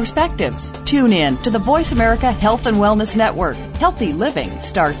holistic perspectives. Tune in to the Voice America Health and Wellness Network. Healthy living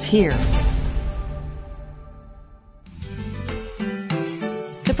starts here.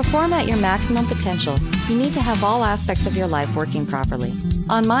 To perform at your maximum potential, you need to have all aspects of your life working properly.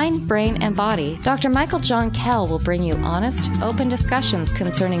 On Mind, Brain, and Body, Dr. Michael John Kell will bring you honest, open discussions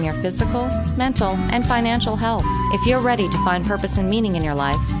concerning your physical, mental, and financial health. If you're ready to find purpose and meaning in your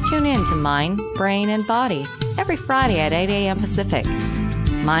life, tune in to Mind, Brain, and Body every Friday at 8 a.m. Pacific.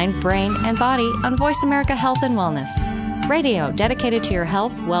 Mind, Brain, and Body on Voice America Health and Wellness. Radio dedicated to your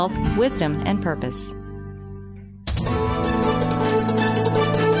health, wealth, wisdom, and purpose.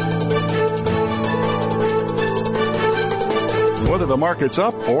 Whether the market's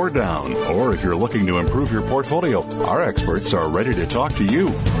up or down, or if you're looking to improve your portfolio, our experts are ready to talk to you.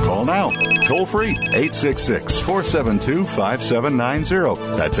 Call now. Toll free,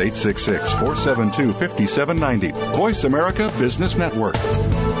 866-472-5790. That's 866-472-5790. Voice America Business Network.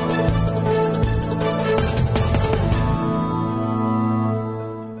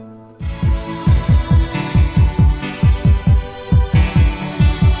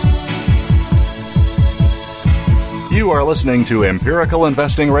 You are listening to Empirical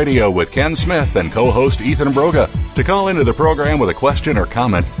Investing Radio with Ken Smith and co-host Ethan Broga. To call into the program with a question or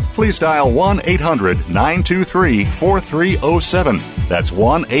comment, please dial 1-800-923-4307. That's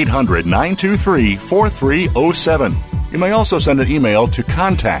 1-800-923-4307. You may also send an email to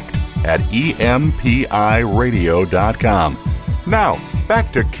contact@empiradio.com. Now,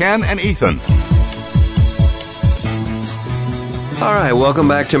 back to Ken and Ethan. All right, welcome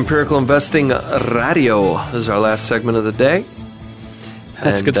back to Empirical Investing Radio. This is our last segment of the day.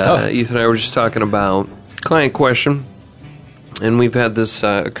 That's good stuff. Ethan and I were just talking about client question, and we've had this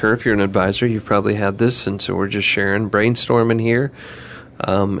occur. If you're an advisor, you've probably had this, and so we're just sharing, brainstorming here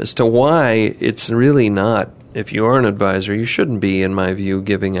as to why it's really not, if you are an advisor, you shouldn't be, in my view,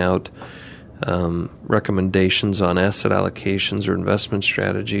 giving out recommendations on asset allocations or investment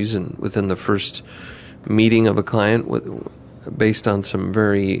strategies and within the first meeting of a client based on some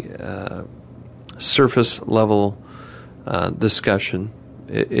very surface level discussion.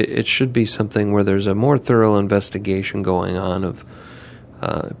 It should be something where there's a more thorough investigation going on of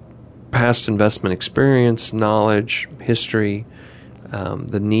past investment experience, knowledge, history,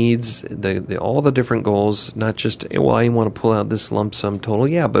 the needs, all the different goals, not just, well, I want to pull out this lump sum total.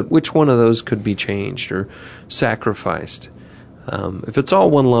 Yeah, but which one of those could be changed or sacrificed? If it's all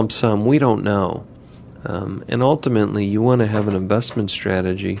one lump sum, we don't know. And ultimately, you want to have an investment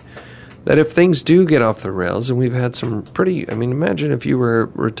strategy that if things do get off the rails, and we've had some imagine if you were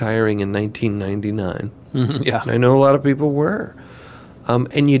retiring in 1999. Mm-hmm, yeah. I know a lot of people were.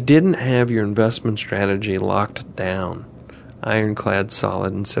 And you didn't have your investment strategy locked down, ironclad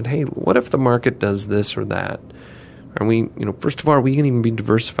solid, and said, hey, what if the market does this or that? Are we, first of all, are we going to even be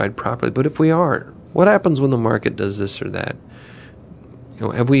diversified properly? But if we are, what happens when the market does this or that?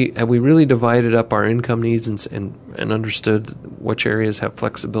 Have we really divided up our income needs and understood which areas have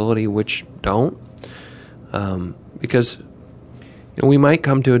flexibility, which don't? Because we might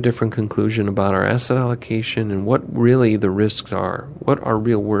come to a different conclusion about our asset allocation and what really the risks are, what our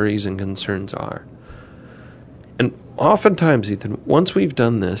real worries and concerns are. And oftentimes, Ethan, once we've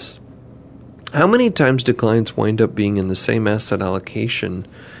done this, how many times do clients wind up being in the same asset allocation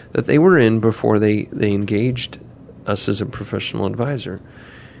that they were in before they engaged us as a professional advisor?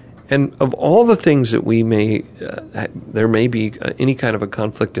 And of all the things that we may, there may be any kind of a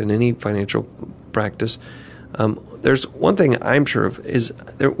conflict in any financial practice, there's one thing I'm sure of is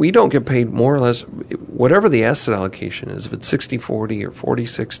that we don't get paid more or less, whatever the asset allocation is, if it's 60-40 or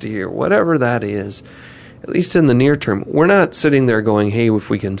 40-60 or whatever that is, at least in the near term, we're not sitting there going, hey, if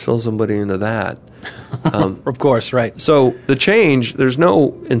we can fill somebody into that. Of course, right. So the change, there's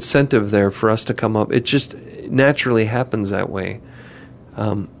no incentive there for us to come up. It just naturally happens that way.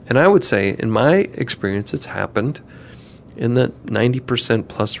 And I would say, in my experience, it's happened in the 90%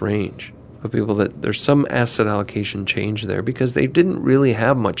 plus range of people that there's some asset allocation change there because they didn't really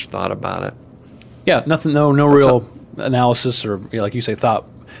have much thought about it. Yeah, nothing, no real analysis or, like you say, thought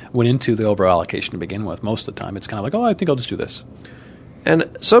went into the overall allocation to begin with. Most of the time, it's kind of like, oh, I think I'll just do this.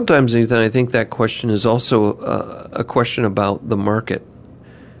 And sometimes, Ethan, I think that question is also a question about the market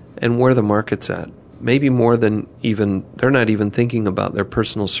and where the market's at. Maybe more than even, they're not even thinking about their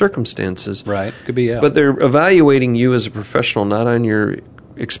personal circumstances. Right, could be, yeah. But they're evaluating you as a professional, not on your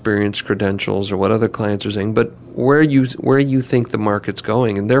experience, credentials, or what other clients are saying, but where you think the market's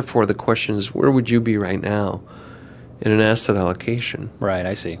going. And therefore, the question is, where would you be right now in an asset allocation? Right,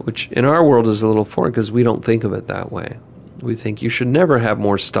 I see. Which in our world is a little foreign because we don't think of it that way. We think you should never have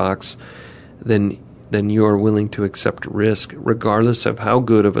more stocks than you're willing to accept risk, regardless of how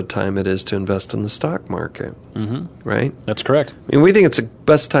good of a time it is to invest in the stock market. Mm-hmm. Right? That's correct. I mean, we think it's the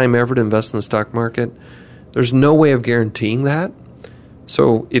best time ever to invest in the stock market. There's no way of guaranteeing that.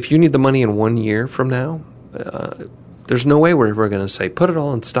 So if you need the money in 1 year from now, there's no way we're ever going to say, put it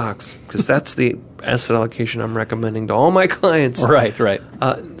all in stocks, because that's the asset allocation I'm recommending to all my clients. Right.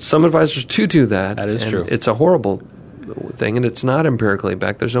 Some advisors do that. That is true. It's a horrible thing, and it's not empirically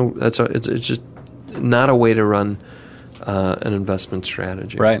backed. It's just not a way to run an investment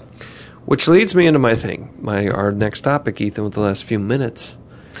strategy. Right. Which leads me into our next topic, Ethan, with the last few minutes,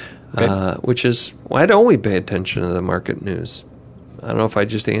 which is, why don't we pay attention to the market news? I don't know if I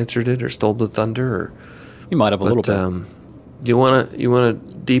just answered it or stole the thunder, or you might have a little bit. Do you want to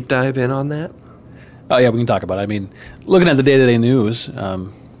deep dive in on that? Oh yeah, we can talk about it. I mean, looking at the day-to-day news,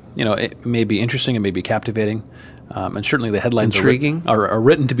 it may be interesting, it may be captivating, and certainly the headlines are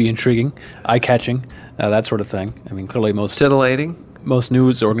written to be intriguing, eye-catching, that sort of thing. I mean, clearly titillating. Most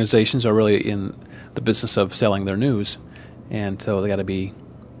news organizations are really in the business of selling their news, and so they got to be,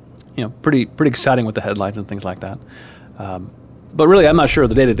 pretty exciting with the headlines and things like that. But really, I'm not sure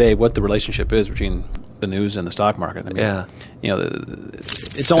the day-to-day what the relationship is between the news and the stock market. I mean,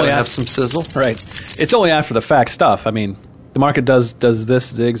 it's only have some sizzle, right? It's only after the fact stuff. I mean, the market does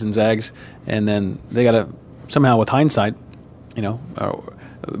this, zigs and zags, and then they got to somehow, with hindsight,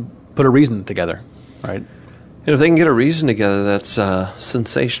 put a reason together, right? And if they can get a reason together that's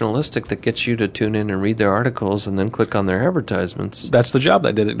sensationalistic, that gets you to tune in and read their articles and then click on their advertisements, that's the job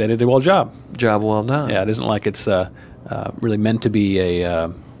they did. They did a well job. Job well done. Yeah, it isn't like it's really meant to be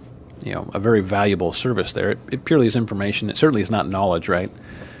a very valuable service there. It purely is information. It certainly is not knowledge, right?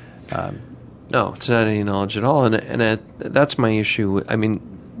 No, it's not any knowledge at all. And that's my issue. I mean,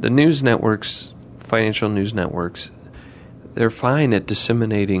 the news networks, financial news networks, they're fine at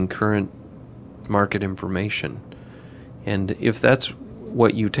disseminating current market information. And if that's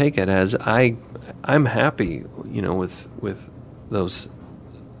what you take it as, I'm happy, with those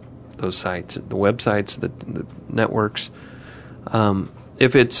sites, the websites, the networks.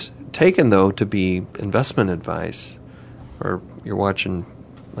 If it's taken, though, to be investment advice, or you're watching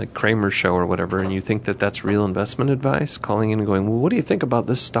like Kramer's show or whatever, and you think that that's real investment advice, calling in and going, well, what do you think about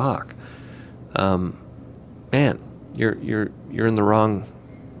this stock? Man, you're in the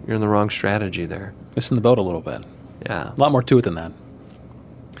wrong strategy there. Missing the boat a little bit. Yeah, a lot more to it than that.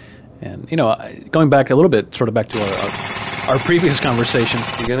 And going back a little bit, sort of back to our previous conversation,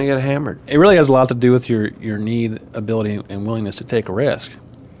 you're going to get hammered. It really has a lot to do with your need, ability, and willingness to take a risk.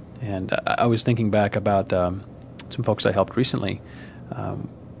 And I was thinking back about some folks I helped recently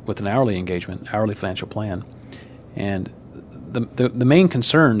with an hourly financial plan, and the main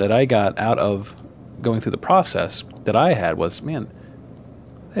concern that I got out of going through the process that I had was, man,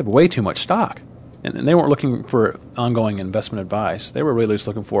 they have way too much stock. And they weren't looking for ongoing investment advice. They were really just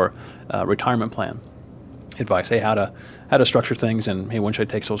looking for retirement plan advice. Hey, how to structure things, and hey, when should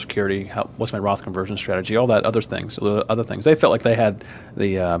I take Social Security? What's my Roth conversion strategy? All that other things. They felt like they had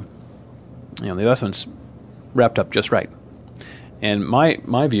the investments wrapped up just right. And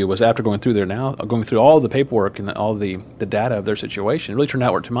my view was, after going through all the paperwork and all the data of their situation, it really turned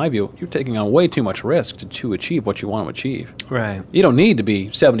out, to my view, you're taking on way too much risk to achieve what you want to achieve. Right. You don't need to be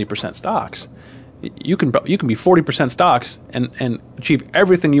 70% stocks. You can be 40% stocks and achieve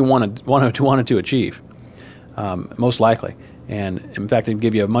everything you wanted to achieve, most likely. And in fact, it'd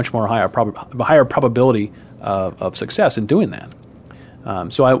give you a much more higher probability of success in doing that.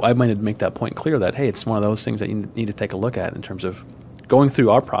 So I wanted to make that point clear that, hey, it's one of those things that you need to take a look at in terms of going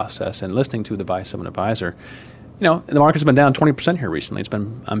through our process and listening to the advice of an advisor. The market's been down 20% here recently. It's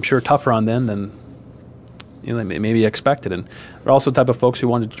been, I'm sure, tougher on them than maybe expected. And they're also the type of folks who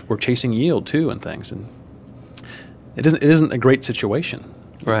were chasing yield too and things. And it isn't a great situation.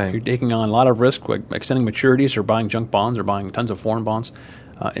 Right. You're taking on a lot of risk, like extending maturities or buying junk bonds or buying tons of foreign bonds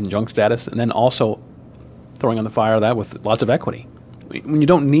in junk status, and then also throwing on the fire of that with lots of equity when you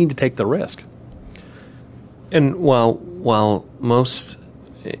don't need to take the risk. And while most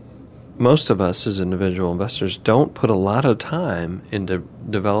of us as individual investors don't put a lot of time into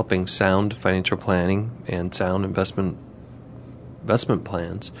developing sound financial planning and sound investment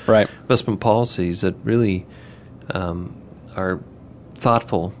plans, right? Investment policies that really are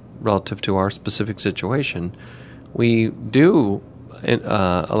thoughtful relative to our specific situation, we do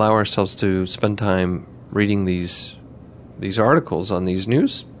allow ourselves to spend time reading these articles on these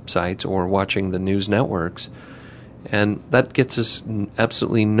news sites or watching the news networks. And that gets us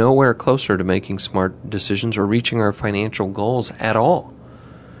absolutely nowhere closer to making smart decisions or reaching our financial goals at all.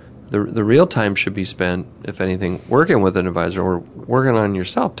 The real time should be spent, if anything, working with an advisor or working on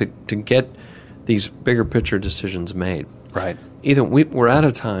yourself to get these bigger picture decisions made. Right. Ethan, we're out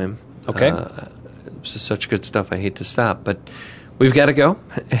of time. Okay. This is such good stuff. I hate to stop, but we've got to go.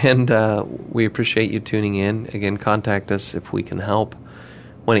 And we appreciate you tuning in. Again, contact us if we can help.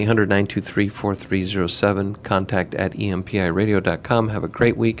 1-800-923-4307, contact at empiradio.com. Have a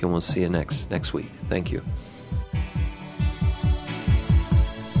great week, and we'll see you next week. Thank you.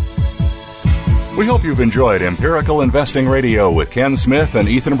 We hope you've enjoyed Empirical Investing Radio with Ken Smith and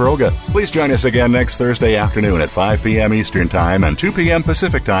Ethan Broga. Please join us again next Thursday afternoon at 5 p.m. Eastern Time and 2 p.m.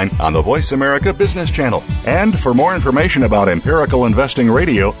 Pacific Time on the Voice America Business Channel. And for more information about Empirical Investing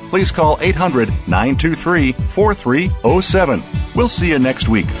Radio, please call 800-923-4307. We'll see you next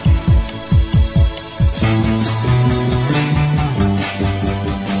week.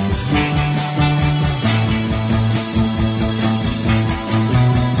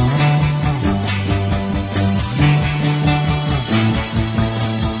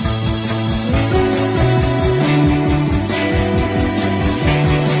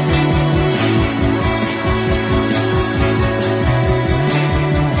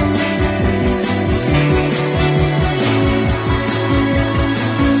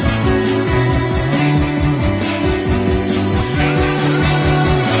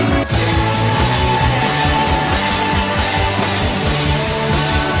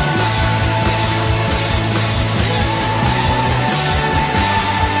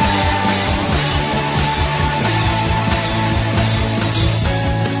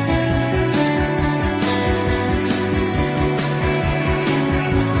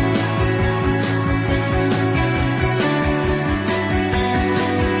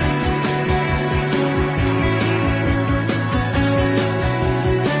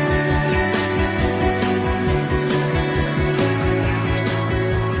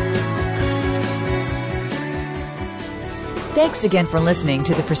 Thanks again for listening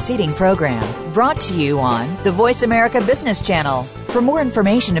to the preceding program, brought to you on the Voice America Business Channel. For more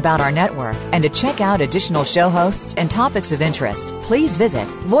information about our network and to check out additional show hosts and topics of interest, please visit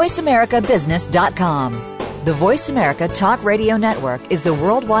voiceamericabusiness.com. The Voice America Talk Radio Network is the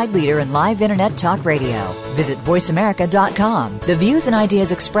worldwide leader in live Internet talk radio. Visit voiceamerica.com. The views and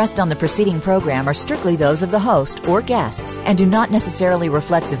ideas expressed on the preceding program are strictly those of the host or guests and do not necessarily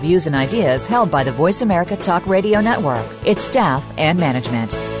reflect the views and ideas held by the Voice America Talk Radio Network, its staff, and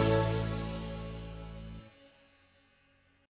management.